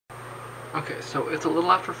Okay, so it's a little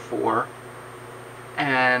after 4,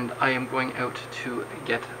 and I am going out to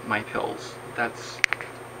get my pills. That's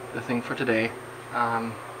the thing for today.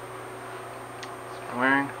 I'm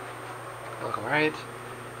wearing, I look alright.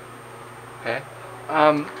 Okay.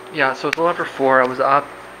 Yeah, so it's a little after 4. I was up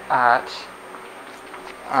at,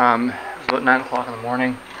 it was about 9 o'clock in the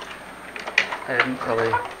morning. I didn't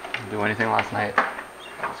really do anything last night. I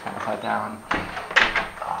just kind of sat down.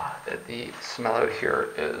 The smell out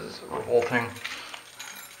here is revolting.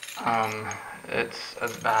 It's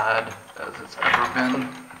as bad as it's ever been.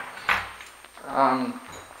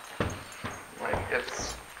 Like,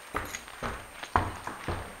 it's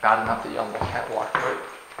bad enough that you almost can't walk through it.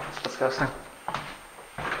 It's disgusting.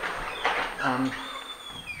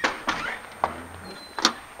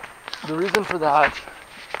 The reason for that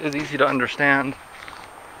is easy to understand.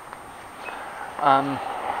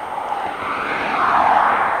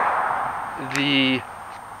 The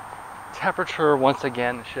temperature once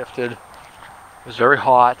again shifted. It was very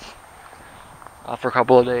hot for a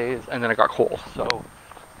couple of days, and then it got cold. So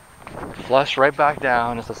flushed right back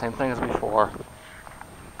down. It's the same thing as before.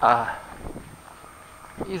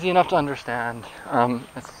 Easy enough to understand.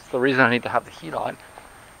 It's the reason I need to have the heat on.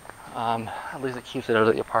 At least it keeps it out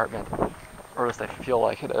of the apartment, or at least I feel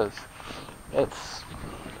like it is. It's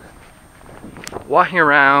walking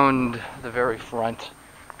around the very front,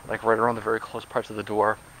 like right around the very close parts of the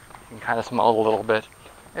door. You can kind of smell it a little bit.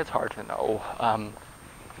 It's hard to know.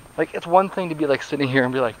 Like, it's one thing to be like sitting here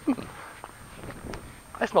and be like,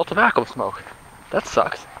 I smell tobacco smoke. That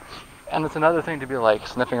sucks. And it's another thing to be like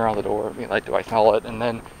sniffing around the door, being like, do I smell it? And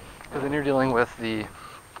then, because then you're dealing with the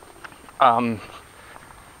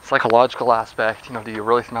psychological aspect. You know, do you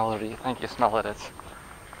really smell it, or do you think you smell it? It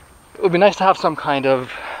would be nice to have some kind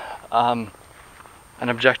of an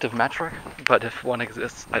objective metric, but if one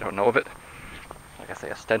exists, I don't know of it. Like I say,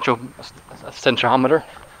 a stenchometer.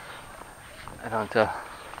 I don't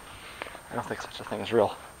think such a thing is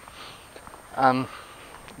real.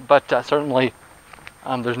 But certainly,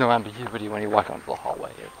 there's no ambiguity when you walk onto the hallway.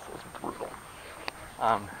 It's brutal.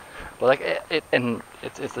 But like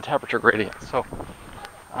it's the temperature gradient. So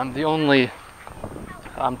the only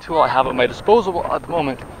tool I have at my disposal at the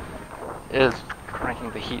moment is cranking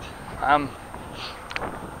the heat.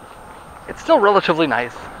 It's still relatively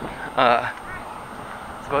nice.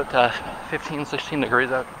 It's about 15, 16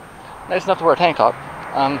 degrees out. Nice enough to wear a tank top.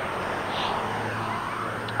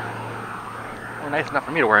 Or nice enough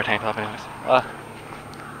for me to wear a tank top anyways. I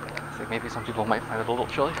think maybe some people might find it a little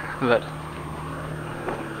chilly, but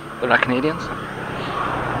they're not Canadians.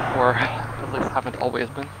 Or at least haven't always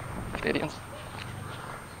been Canadians.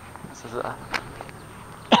 This is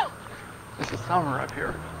this is summer up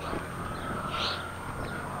here.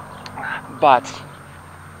 But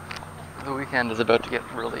the weekend is about to get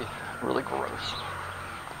really, really gross.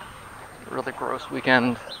 Really gross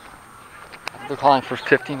weekend. They're calling for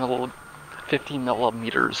 50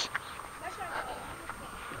 millimeters.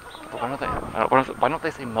 But why don't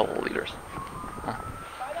they say milliliters? Huh.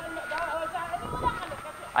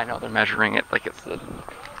 I know they're measuring it like it's the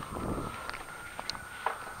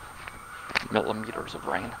millimeters of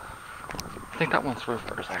rain. I think that went through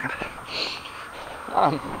for a second.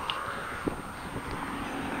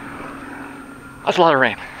 That's a lot of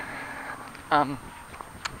rain.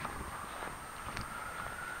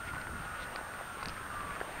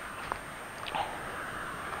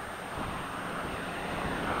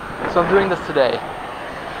 So I'm doing this today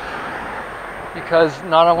because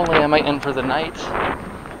not only am I in for the night,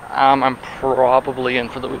 I'm probably in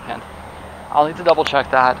for the weekend. I'll need to double check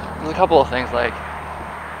that. There's a couple of things, like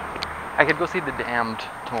I could go see The Damned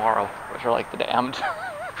tomorrow, which are like The Damned.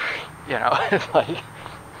 You know, it's like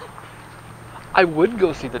I would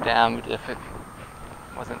go see The Damned if it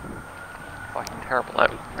wasn't fucking terrible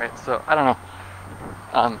out, right? So I don't know.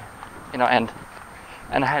 You know, and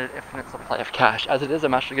I had an infinite supply of cash. As it is,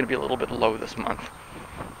 I'm actually going to be a little bit low this month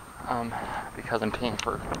because I'm paying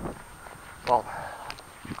for, well,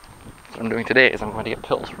 what I'm doing today is I'm going to get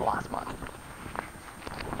pills for last month,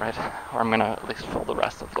 right? Or I'm going to at least fill the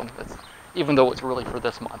rest of them. Even though it's really for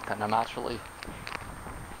this month, and I'm actually,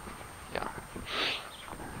 yeah.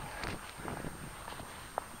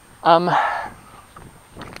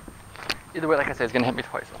 Either way, like I said, it's going to hit me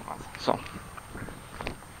twice this month, so.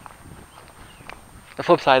 The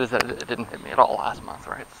flip side is that it didn't hit me at all last month,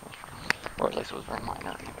 right? So, or at least it was very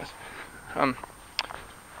minor anyways.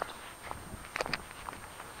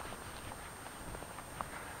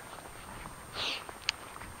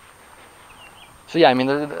 So yeah, I mean,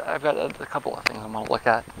 I've got a couple of things I want to look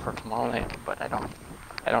at for tomorrow night, but I don't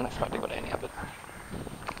expect to go to any of it.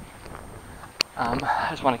 I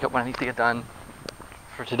just want to get what I need to get done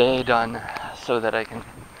for today done so that I can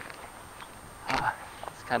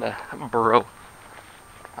just kind of burrow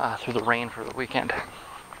through the rain for the weekend.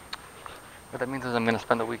 What that means is I'm going to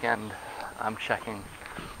spend the weekend checking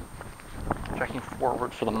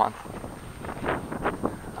forward for the month.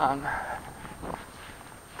 On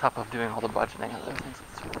top of doing all the budgeting and other things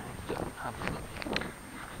that's really need to do.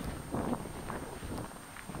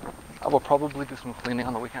 I will probably do some cleaning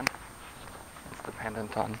on the weekend. It's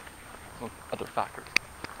dependent on some other factors.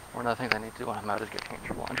 One of the things I need to do when I'm out is get changed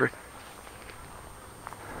for laundry.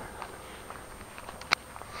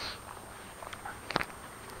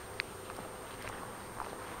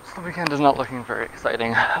 So the weekend is not looking very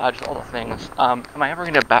exciting, just all the things. Am I ever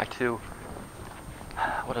going to get back to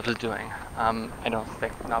what I was doing? I don't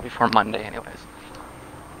think, not before Monday anyways.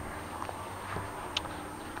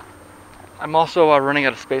 I'm also running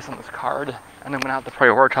out of space on this card, and I'm going to have to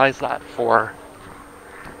prioritize that for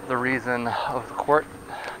the reason of the court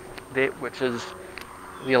date, which is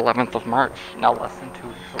the 11th of March, now less than 2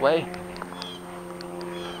 weeks away.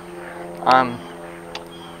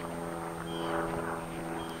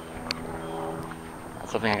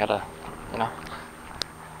 That's something I gotta,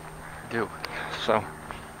 do. So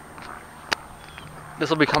this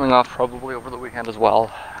will be coming off probably over the weekend as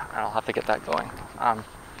well, and I'll have to get that going.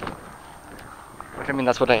 Which, I mean,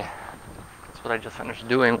 that's what I just finished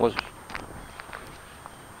doing, was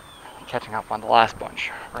catching up on the last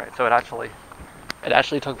bunch, right? So it actually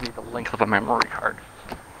took me the length of a memory card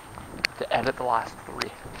to edit the last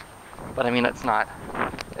 3. But I mean, it's not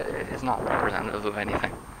representative of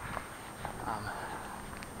anything.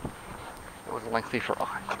 It was lengthy for all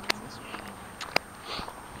kinds of reasons.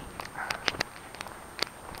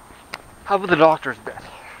 How about the doctor's bit?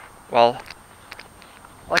 Well,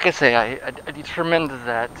 like I say, I determined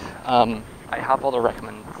that I have all the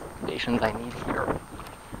recommendations I need here.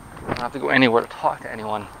 I don't have to go anywhere to talk to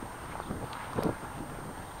anyone.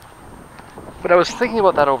 But I was thinking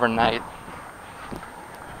about that overnight.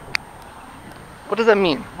 What does that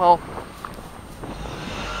mean? Well,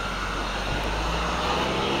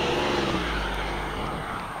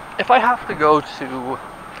 if I have to go to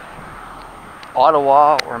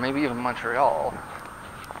Ottawa or maybe even Montreal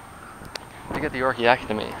to get the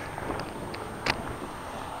orchiectomy,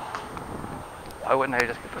 why wouldn't I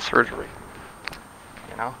just get the surgery?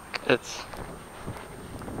 It'd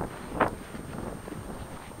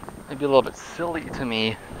be a little bit silly to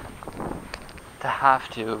me to have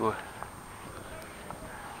to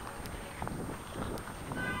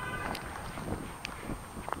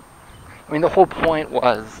I mean, the whole point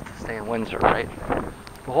was to stay in Windsor, right?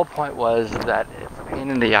 The whole point was that it's a pain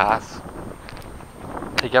in the ass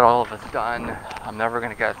to get all of this done. I'm never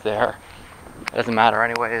going to get there. It doesn't matter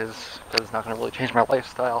anyways, because it's not going to really change my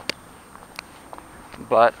lifestyle.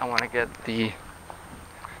 But I want to get the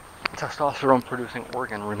testosterone producing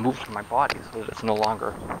organ removed from my body so that it's no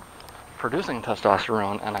longer producing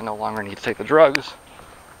testosterone and I no longer need to take the drugs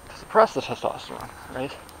to suppress the testosterone,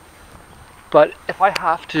 right? But if I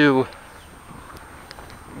have to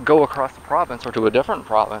go across the province or to a different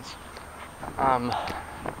province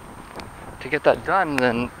to get that done,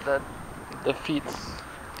 then that defeats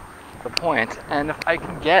the point. And if I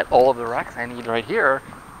can get all of the recs I need right here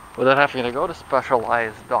without having to go to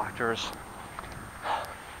specialized doctors.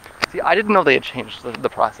 See, I didn't know they had changed the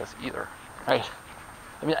process either, right?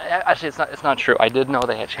 I mean, actually, it's not true. I did know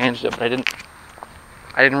they had changed it, but I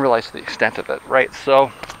didn't realize the extent of it, right?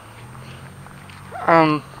 So,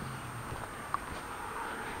 I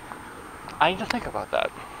need to think about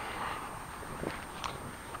that.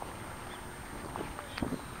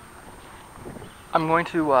 I'm going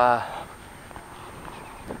to, I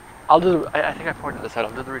think I pointed this out,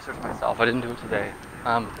 I'll do the research myself. I didn't do it today.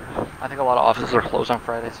 I think a lot of offices are closed on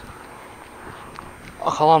Fridays.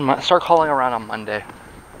 I'll start calling around on Monday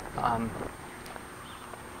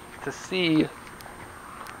to see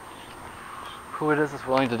who it is that's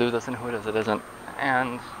willing to do this and who it is that isn't.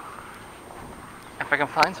 And if I can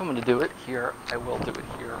find someone to do it here, I will do it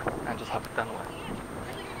here and just have it done with.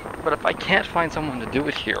 But if I can't find someone to do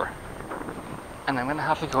it here, and I'm going to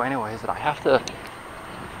have to go anyways, and I have to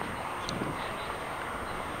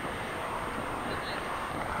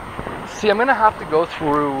see, I'm going to have to go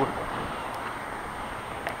through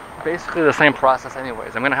basically the same process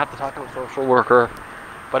anyways. I'm going to have to talk to a social worker,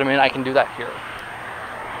 but I mean, I can do that here.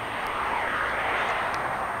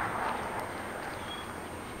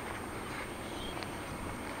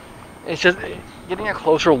 It's just getting a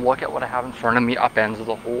closer look at what I have in front of me upends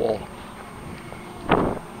the whole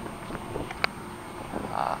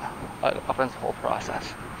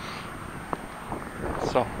process.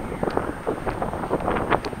 So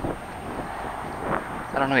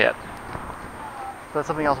don't know yet. So that's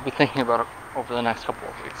something else I'll be thinking about over the next couple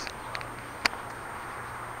of weeks.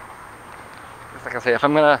 It's like I say, if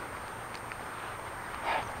I'm an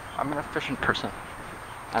efficient person,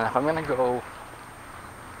 and if I'm gonna go,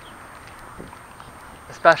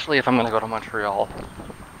 especially if I'm gonna go to Montreal,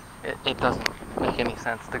 it doesn't make any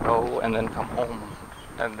sense to go and then come home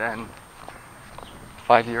and then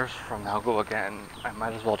 5 years from now go again. I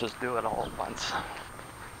might as well just do it all at once.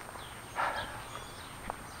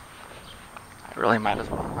 I really might as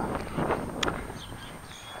well.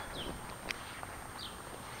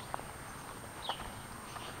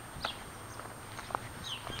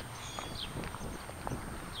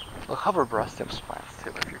 They'll cover breast implants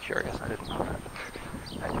too, if you're curious. I didn't know that.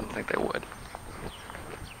 I didn't think they would.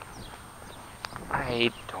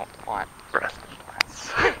 I don't want breast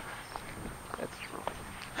implants. It's really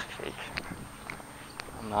fake.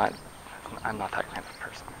 I'm not that kind of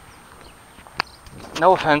person.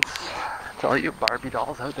 No offense to all you Barbie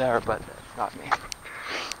dolls out there, but it's not me. Is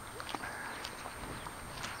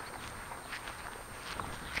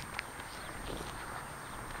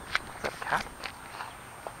that a cat?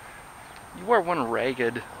 You are one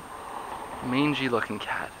ragged, mangy looking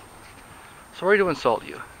cat. Sorry to insult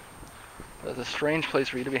you. It's a strange place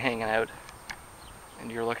for you to be hanging out,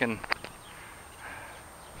 and you're looking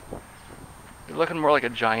more like a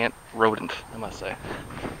giant rodent, I must say.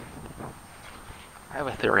 I have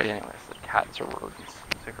a theory anyways, that cats are rodents,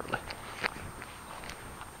 secretly.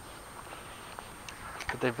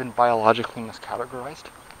 That they've been biologically miscategorized.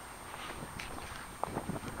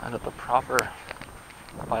 And that the proper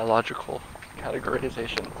biological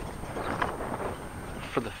categorization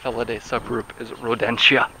for the Felidae subgroup is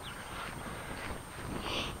Rodentia.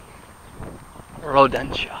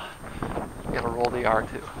 Rodentia. You gotta roll the R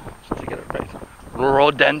too, just to get it right.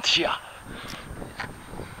 Rodentia.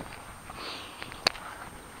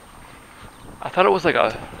 I thought it was like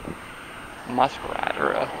a muskrat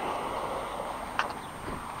or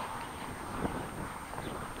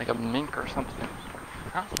like a mink or something.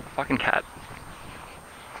 Huh? A fucking cat.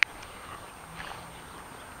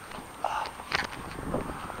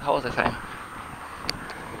 How was I saying?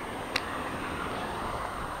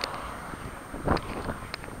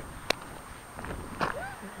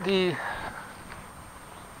 The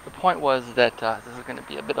point was that this is going to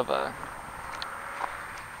be a bit of a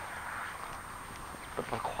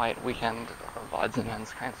quiet weekend of odds and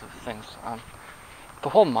ends kinds of things. The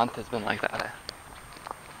whole month has been like that.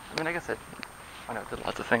 I mean, I guess I know I did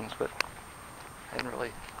lots of things, but I didn't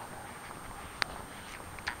really.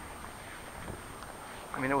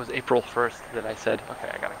 I mean, it was April 1st that I said, okay,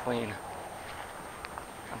 I gotta clean.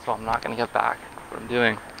 And so I'm not gonna get back to what I'm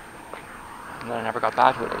doing. And then I never got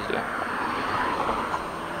back to what I was doing.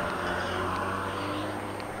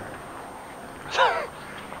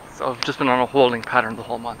 So I've just been on a holding pattern the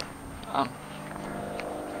whole month.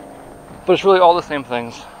 But it's really all the same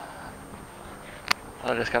things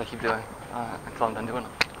that I just gotta keep doing until I'm done doing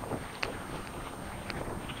them.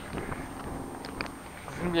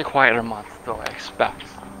 It's gonna be a quieter month, though, I expect.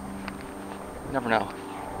 You never know.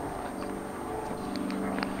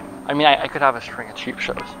 I mean, I could have a string of cheap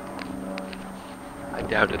shows. I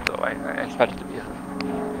doubt it, though. I expect it to be a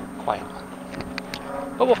quiet month.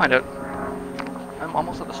 But we'll find out. I'm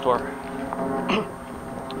almost at the store.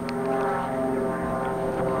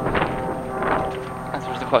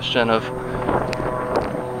 Answers the question of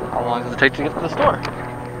how long does it take to get to the store?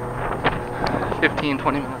 15,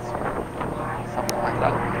 20 minutes. Something like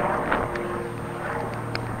that.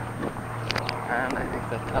 And I think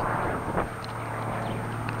that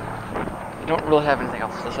I don't really have anything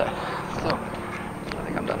else to say. So, I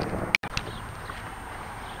think I'm done.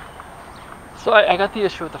 So I got the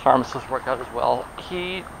issue with the pharmacist worked out as well.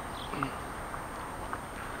 I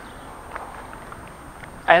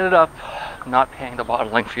ended up not paying the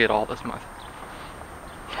bottling fee at all this month.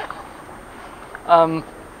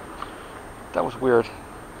 That was weird.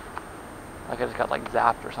 Like I just got like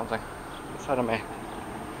zapped or something. Inside of me.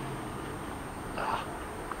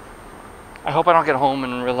 I hope I don't get home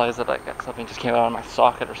and realize that like something just came out of my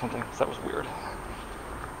socket or something, because that was weird.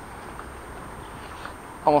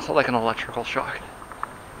 Almost felt like an electrical shock.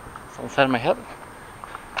 So inside of my hip.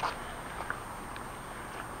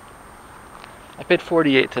 I paid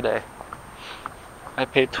 $48 today. I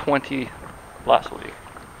paid $20 last week.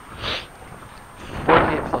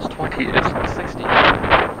 48 plus 20 is 60.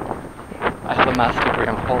 I have a math degree,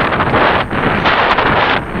 I'm qualified.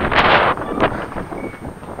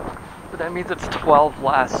 But that means it's 12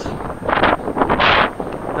 less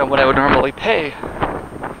than what I would normally pay.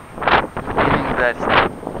 Meaning that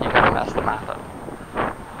you gotta mess the math up.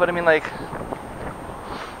 But I mean, like,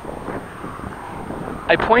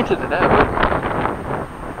 I pointed it out.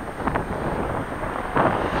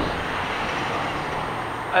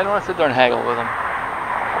 I don't want to sit there and haggle with him.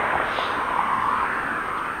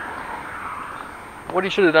 What he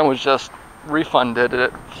should have done was just refunded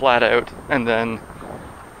it flat out and then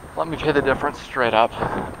let me pay the difference straight up.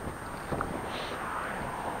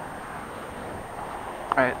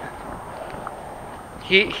 Right.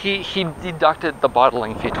 He deducted the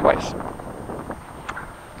bottling fee twice.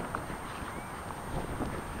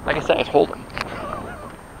 Like I said, I told him.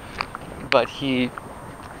 But he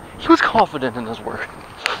was confident in his work.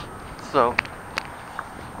 So,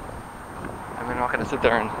 I mean, I'm not going to sit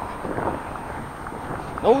there and,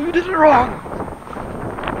 no, you did it wrong.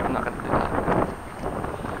 I'm not going to do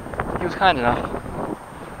that. He was kind enough.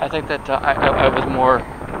 I think that I was more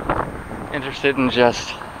interested in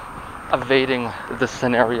just evading the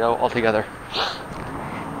scenario altogether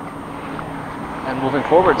and moving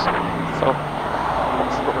forwards. So,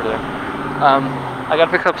 this is what we're doing. I got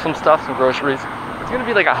to pick up some stuff, some groceries. It's going to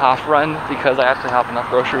be like a half run because I actually have enough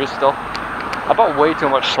groceries still. I bought way too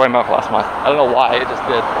much soy milk last month. I don't know why, it just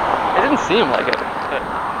did. It didn't seem like it. But,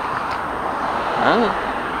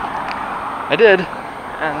 I did.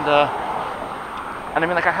 And I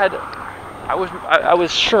mean, like I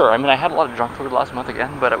was sure. I mean, I had a lot of junk food last month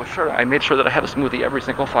again, but I was sure. I made sure that I had a smoothie every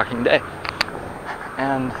single fucking day.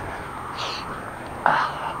 And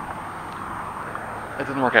it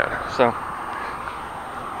didn't work out. So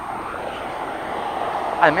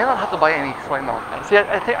I may not have to buy any soy milk. See,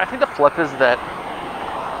 I think the flip is that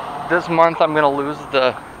this month I'm gonna lose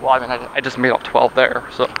the. Well, I mean, I just made up 12 there,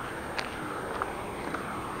 so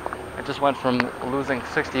I just went from losing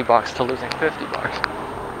 $60 to losing $50.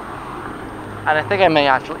 And I think I may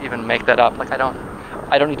actually even make that up. Like I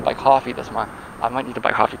don't need to buy coffee this month. I might need to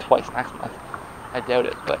buy coffee twice next month. I doubt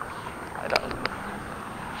it, but I don't.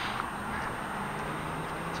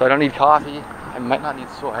 So I don't need coffee. I might not need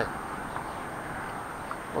soy,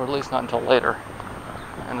 or at least not until later,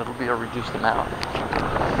 and it'll be a reduced amount.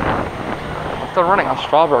 I'm still running on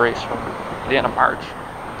strawberries from the end of March.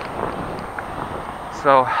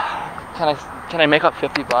 So can I make up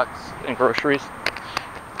 $50 in groceries?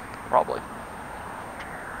 Probably.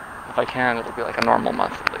 If I can, it'll be like a normal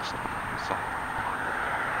month at least. So.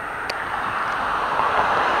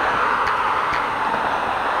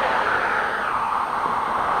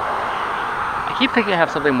 I keep thinking I have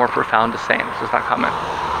something more profound to say, and it's just not coming.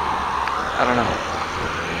 I don't know.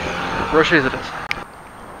 Groceries it is. It's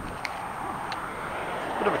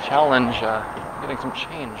a bit of a challenge getting some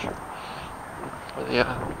change for the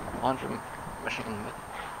laundry machine.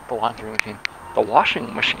 The laundry machine. The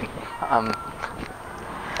washing machine.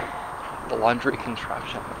 The laundry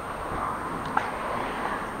contraption.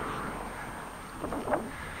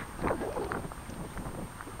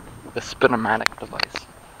 The spinomatic device.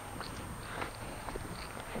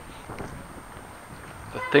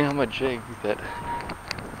 The thingamajig that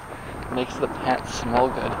makes the pants smell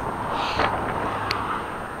good.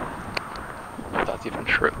 If that's even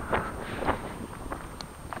true.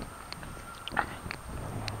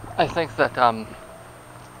 I think that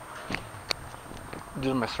due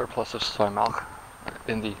to my surplus of soy milk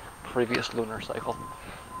in the previous lunar cycle,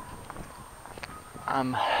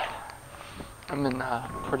 I'm in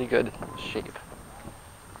pretty good shape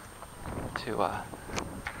to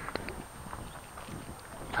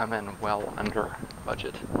come in well under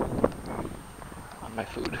budget on my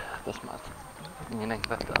food this month, meaning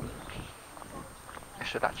that I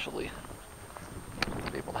should actually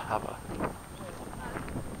be able to have a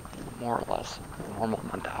more or less normal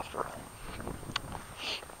month after all.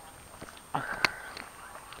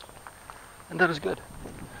 And that is good.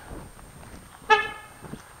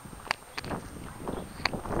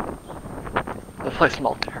 The place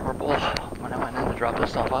smelled terrible when I went in to drop this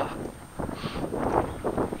stuff off.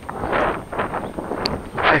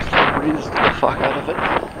 I freezed the fuck out of it.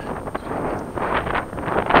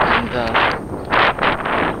 And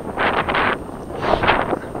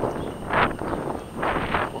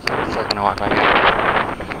we'll see what it's like when I walk back in.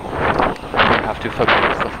 I have to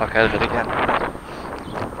freeze the fuck out of it again.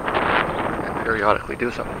 And periodically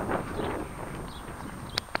do so.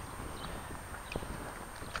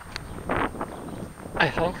 I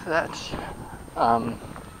think that I'm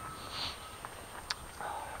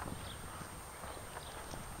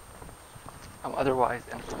otherwise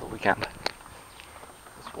in for the weekend.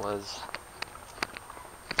 This was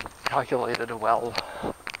calculated well.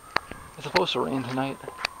 It's supposed to rain tonight.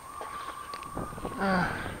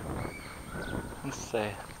 Let's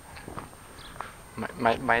say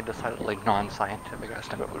my decidedly non-scientific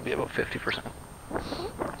estimate would be about 50%.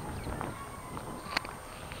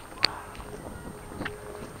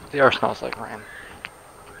 The air smells like rain.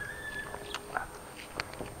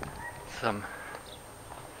 Some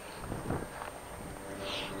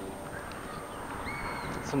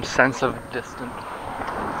sense of distant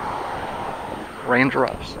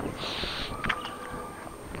raindrops.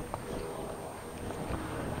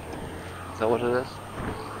 Is that what it is?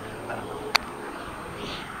 I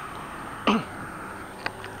don't know.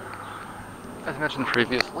 As mentioned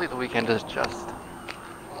previously, the weekend is just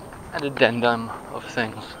an addendum of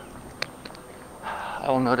things. I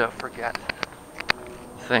will no doubt forget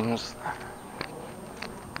things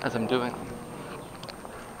as I'm doing them.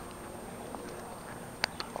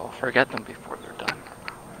 I'll forget them before they're done.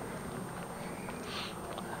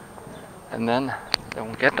 And then they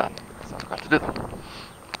won't get done because I forgot to do them.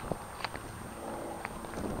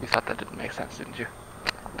 You thought that didn't make sense, didn't you?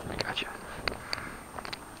 I got you.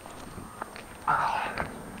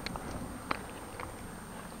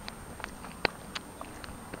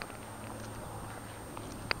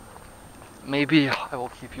 Maybe I will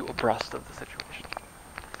keep you abreast of the situation.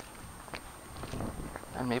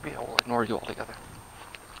 And maybe I will ignore you altogether.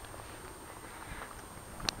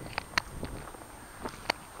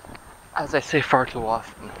 As I say far too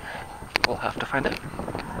often, we'll have to find out.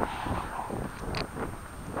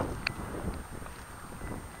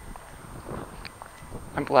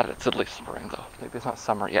 I'm glad it's at least spring, though. Maybe it's not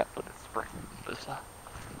summer yet, but it's spring.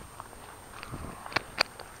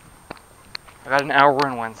 I got an hour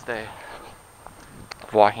on Wednesday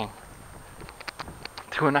of walking.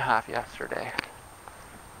 2.5 yesterday.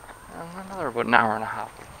 And another about an hour and a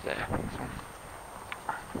half today. So,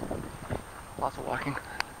 lots of walking.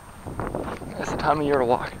 It's the time of year to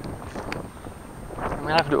walk. I'm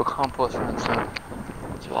gonna have to do a compost run soon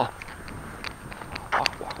as well.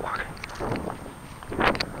 Walk.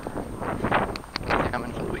 I think I'm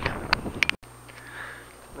in for the weekend.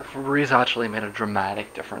 The breeze actually made a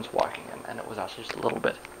dramatic difference walking, and it was actually just a little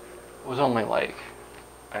bit. It was only like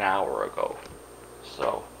an hour ago,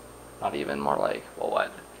 so not even more like, well, what?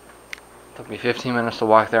 It took me 15 minutes to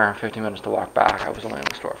walk there and 15 minutes to walk back. I was only in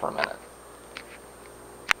the store for a minute.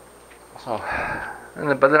 So,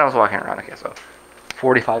 but then I was walking around, okay, so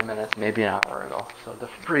 45 minutes, maybe an hour ago. So the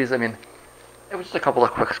breeze, I mean, it was just a couple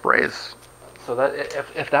of quick sprays. So that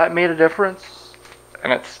if that made a difference,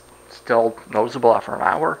 and it's still noticeable after an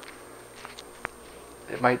hour,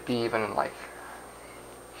 it might be even like,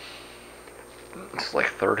 it's like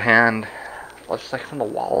third hand, well, it's just like from the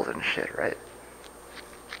walls and shit, right?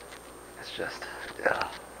 It's just, yeah,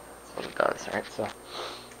 that's what it does, right? So,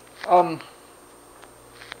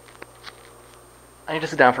 I need to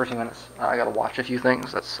sit down for a few minutes. I gotta watch a few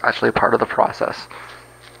things. That's actually a part of the process.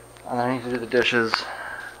 And then I need to do the dishes.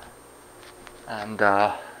 And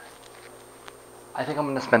I think I'm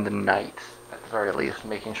gonna spend the night, at the very least,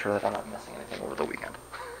 making sure that I'm not missing anything over the weekend.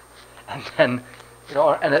 And then,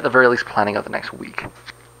 and at the very least, planning out the next week.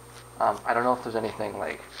 I don't know if there's anything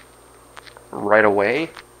like right away.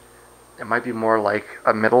 It might be more like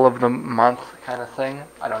a middle of the month kind of thing.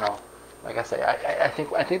 I don't know. Like I say, I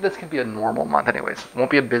think this can be a normal month anyways. It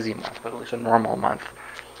won't be a busy month, but at least a normal month.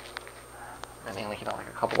 I mean, like a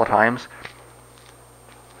couple of times.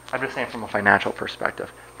 I'm just saying from a financial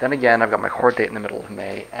perspective. Then again, I've got my court date in the middle of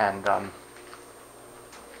May, and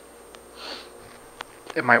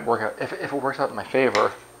it might work out. If it works out in my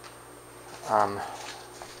favor, I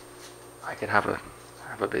could have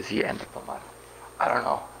a busy end of the month. I don't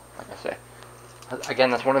know. Like I say,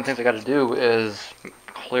 again, that's one of the things I got to do is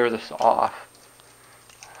clear this off.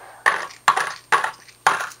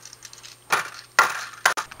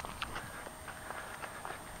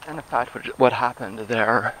 And in fact, what happened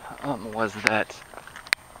there was that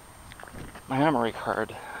my memory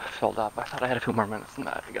card filled up. I thought I had a few more minutes than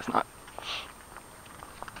that. I guess not.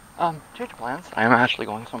 Change of plans. I am actually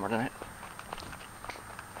going somewhere tonight.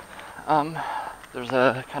 There's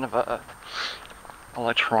a kind of a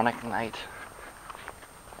electronic night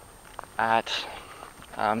at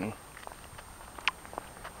a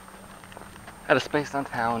space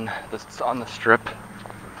downtown that's on the strip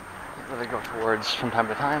that I go towards from time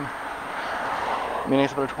to time. I mean,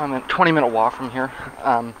 it's about a 20-minute walk from here.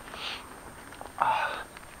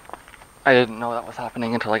 I didn't know that was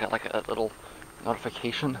happening until I got like a little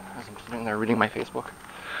notification as I'm sitting there reading my Facebook.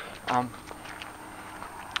 I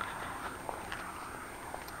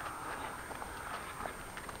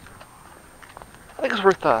think it's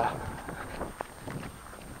worth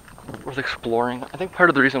exploring. I think part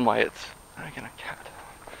of the reason why it's again a cat.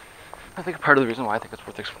 I think part of the reason why I think it's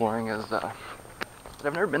worth exploring is that I've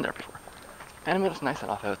never been there before, and I mean it's nice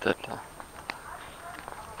enough out that.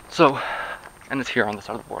 And it's here on the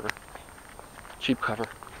side of the border. Cheap cover.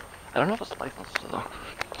 I don't know if it's licensed though.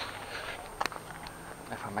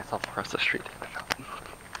 I find myself across the street.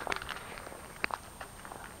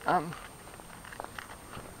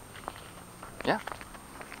 Yeah,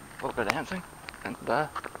 a little bit of dancing, and hope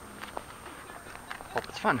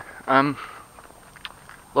it's fun.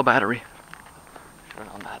 Low battery. Should have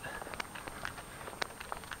known that.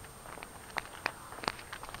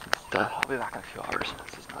 I'll be back in a few hours.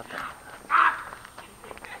 This is not there.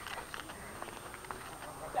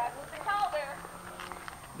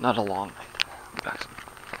 Not a long night. I'll be back soon.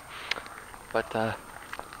 But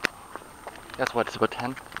guess what? It's about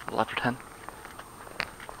 10. A little after 10.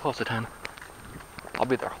 Close to 10. I'll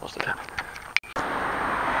be there close to 10. So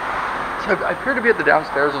I appear to be at the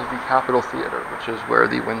downstairs of the Capitol Theater, which is where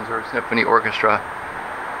the Windsor Symphony Orchestra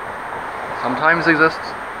sometimes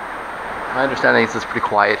exists. My understanding is it's pretty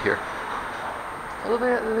quiet here.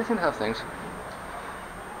 Although they seem to have things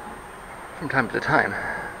from time to time.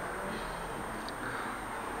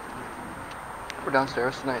 We're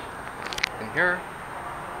downstairs tonight in here,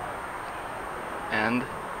 and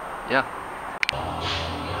yeah.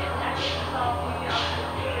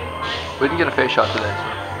 We didn't get a face shot today,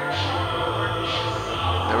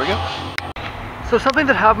 so there we go. So something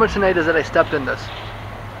that happened tonight is that I stepped in this.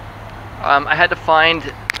 I had to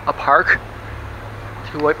find a park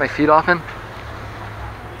to wipe my feet off in.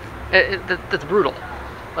 That's brutal.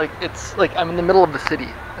 Like, it's like I'm in the middle of the city.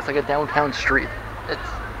 It's like a downtown street.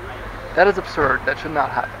 That is absurd. That should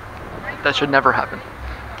not happen. That should never happen.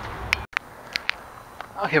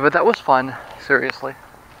 Okay, but that was fun. Seriously.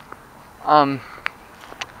 I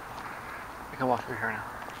can walk through here now.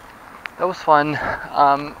 That was fun.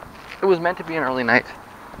 It was meant to be an early night,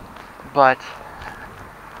 but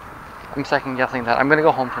I'm second guessing that. I'm gonna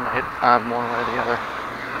go home tonight, one way or the other.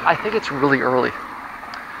 I think it's really early.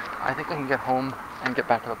 I think I can get home and get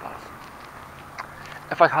back to the bus.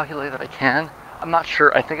 If I calculate that I can, I'm not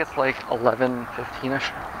sure. I think it's like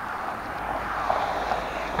 11:15ish.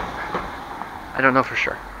 I don't know for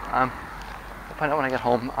sure. I'll find out when I get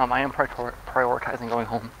home. I am prioritizing going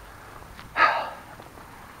home.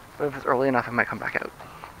 But if it's early enough, I might come back out.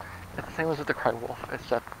 It's the same as with the Cry Wolf,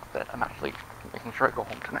 except that I'm actually making sure I go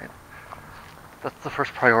home tonight. That's the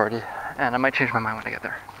first priority, and I might change my mind when I get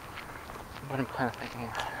there. But I'm kind of thinking,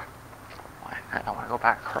 why? I don't want to go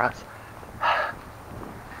back across.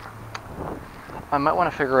 I might want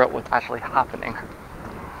to figure out what's actually happening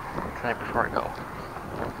tonight before I go.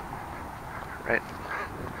 Right?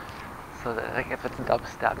 So that, like, if it's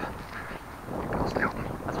dubstep, I'll stay home.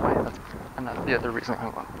 That's why. That's the other reason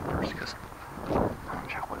I'm going first, because I want to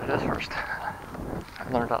check what it is first. I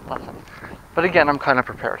learned that lesson. But again, I'm kind of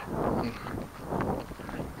prepared.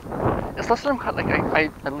 It's less that I'm kind of,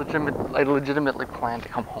 like, I legitimately planned to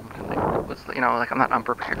come home tonight. It was, you know, like, I'm not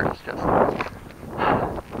unprepared. It's just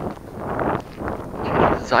change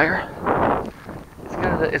of desire.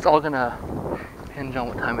 It's all gonna hinge on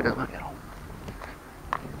what time it is when I get home.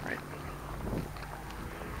 Right.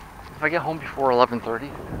 If I get home before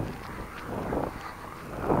 11:30,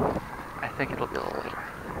 I think it'll be a little later.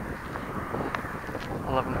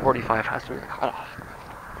 11:45 has to be the cutoff.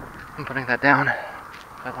 I'm putting that down.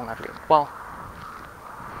 I don't have to get, well,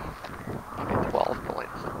 maybe 12 the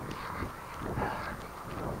latest.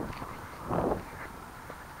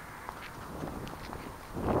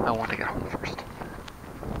 I want to get home first.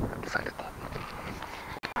 I've decided that.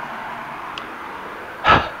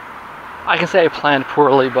 I can say I planned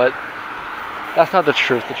poorly, but that's not the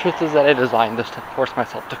truth. The truth is that I designed this to force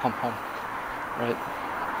myself to come home, right?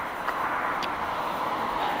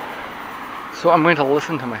 So I'm going to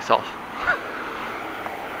listen to myself.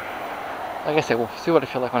 Like I say, we'll see what I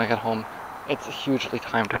feel like when I get home. It's hugely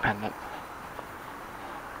time dependent.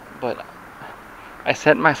 But I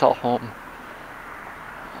sent myself home,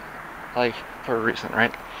 like, for a reason,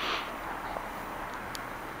 right?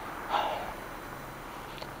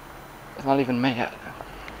 It's not even May yet.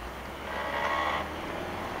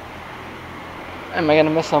 Am I gonna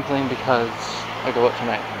miss something because I go out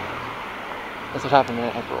tonight? That's what happened in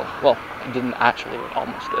April. Well, it didn't actually, it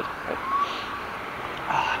almost did. Right?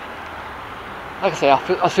 Like I say,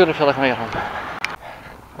 I'll see what I feel like when I get home.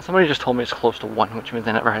 Well, somebody just told me it's close to 1, which means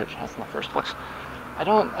I never had a chance in the first place. I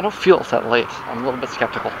don't feel it's that late. I'm a little bit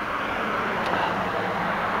skeptical.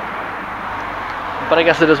 But I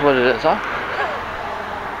guess it is what it is, huh?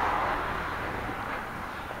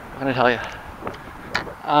 I'm gonna tell you.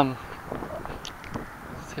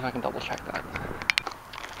 Let's see if I can double check that.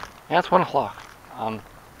 Yeah, it's 1 o'clock.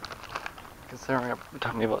 Considering it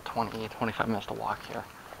took me about 25 minutes to walk here.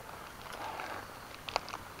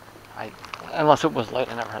 Unless it was late,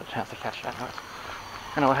 I never had a chance to catch it anyways.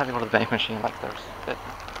 I know I had to go to the bank machine, like there's it.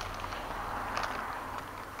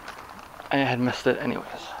 I had missed it anyways.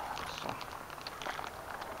 So.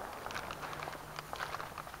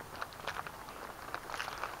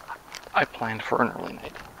 I planned for an early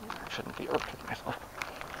night. I shouldn't be irked with myself.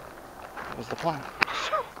 It was the plan.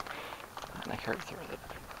 And I carried through with it.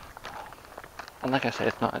 And like I say,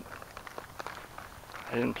 it's not...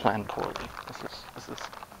 I didn't plan poorly. This is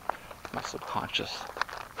my subconscious.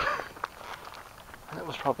 And it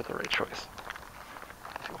was probably the right choice.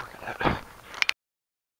 If you work it out.